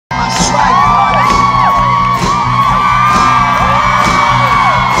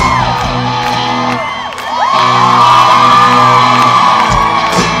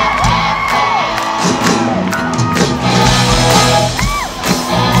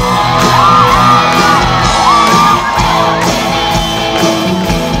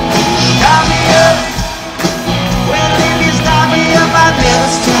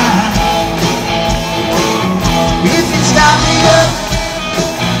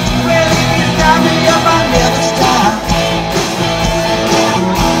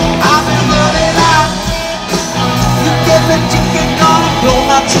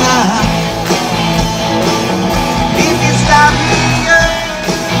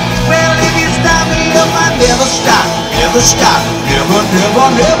never stop, never,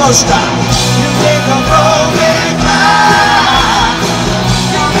 never, never stop. You make a grown man cry.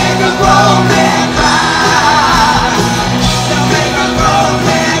 You make a grown man cry. You make a grown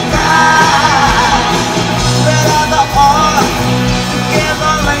man cry. Let out the oil, give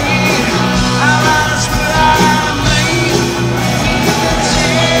the lean. I'm out of sweet and bleed.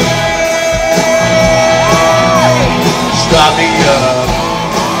 Stop me up.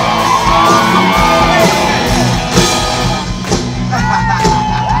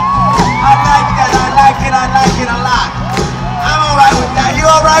 I like it a lot. I'm alright with that. You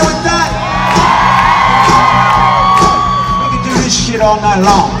alright with that? We can do this shit all night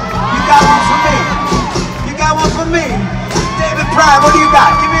long. You got one for me? You got one for me? David Pryor, what do you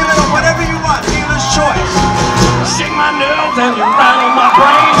got? Give me a little, whatever you want. Dealer's choice. Shake my nerves and you rattle my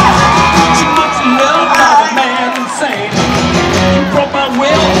brain. Too much love, got a man insane. You broke my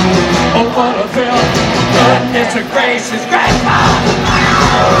will, oh what a feel. Goodness gracious, great.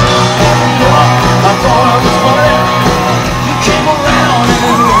 I thought I was funny. You came around and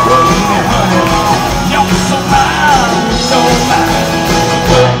you put me, honey. You're so mine, so mine.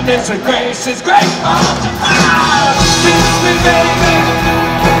 Goodness gracious, great. Kiss me, baby.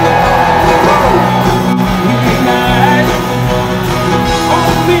 Tonight.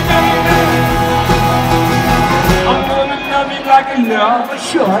 Hold me, baby. I'm gonna love you like a lover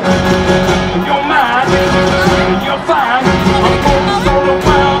should. You're mine, you're fine. I'm gonna throw the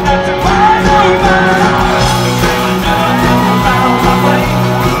world at your mind.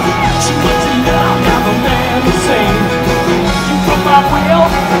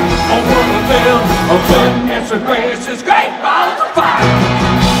 Goodness gracious, great balls of fire.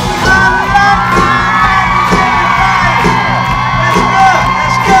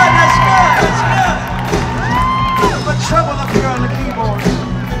 That's good. But trouble up here on the keyboard.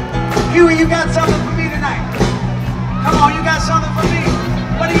 You got something for me tonight. Come on, you got something for me.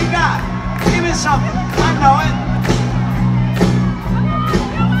 What do you got? Give me something. I know it.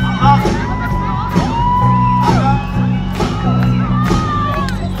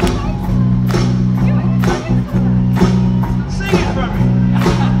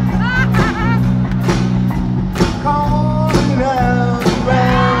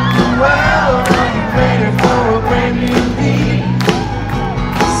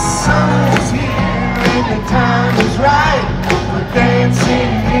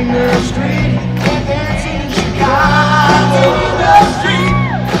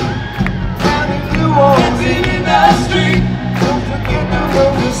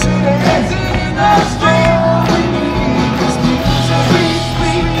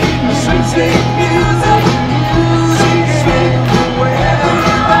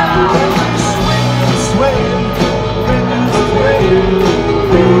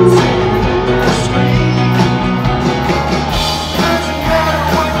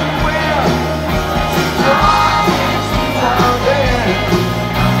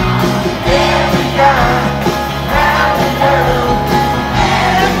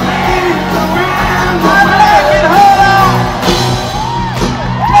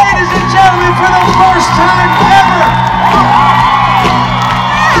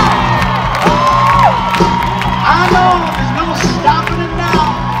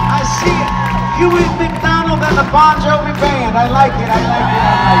 Bon Jovi band. I like it.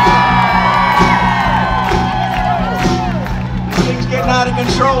 Things getting out of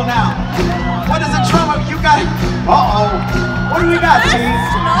control now. What is the drummer? You got it. Uh-oh. What do we got, T?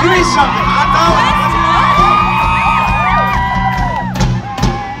 Give me something. I know it.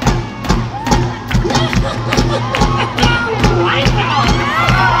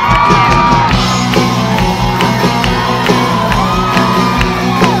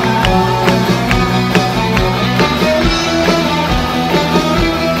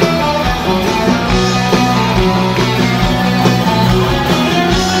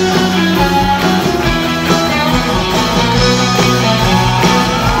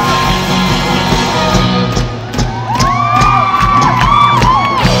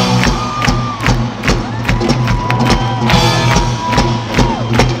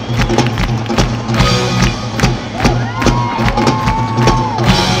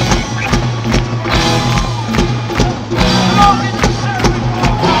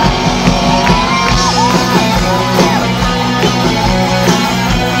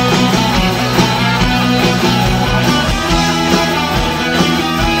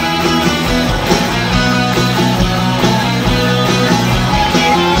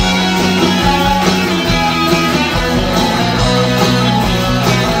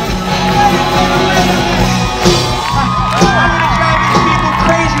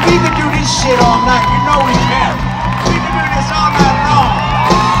 shit all night. You know we